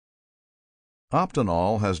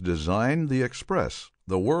Optinol has designed the Express,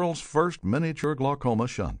 the world's first miniature glaucoma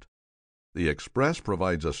shunt. The Express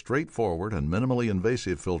provides a straightforward and minimally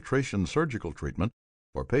invasive filtration surgical treatment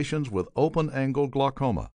for patients with open-angle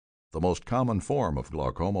glaucoma, the most common form of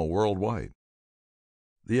glaucoma worldwide.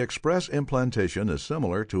 The Express implantation is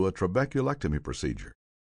similar to a trabeculectomy procedure.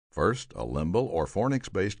 First, a limbal or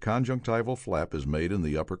fornix-based conjunctival flap is made in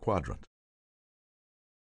the upper quadrant.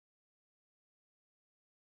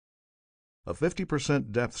 A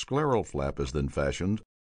 50% depth scleral flap is then fashioned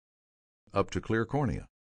up to clear cornea.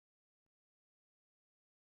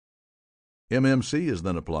 MMC is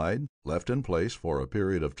then applied, left in place for a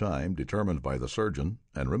period of time determined by the surgeon,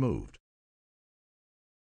 and removed.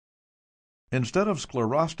 Instead of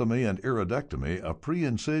sclerostomy and iridectomy, a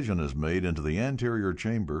pre-incision is made into the anterior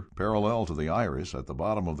chamber parallel to the iris at the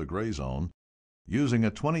bottom of the gray zone using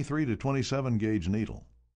a 23 to 27 gauge needle.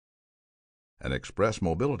 An Express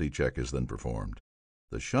mobility check is then performed.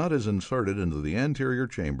 The shunt is inserted into the anterior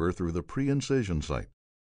chamber through the pre-incision site.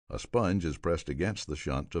 A sponge is pressed against the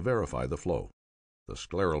shunt to verify the flow. The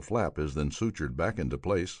scleral flap is then sutured back into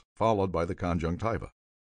place, followed by the conjunctiva.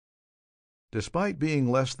 Despite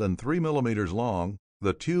being less than 3 millimeters long,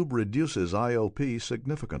 the tube reduces IOP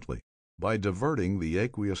significantly by diverting the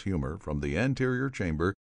aqueous humor from the anterior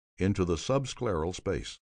chamber into the subscleral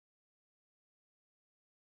space.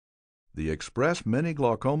 The Express Mini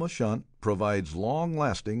Glaucoma Shunt provides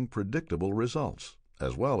long-lasting, predictable results,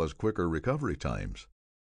 as well as quicker recovery times.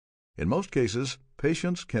 In most cases,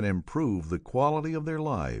 patients can improve the quality of their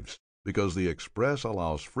lives because the Express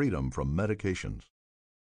allows freedom from medications.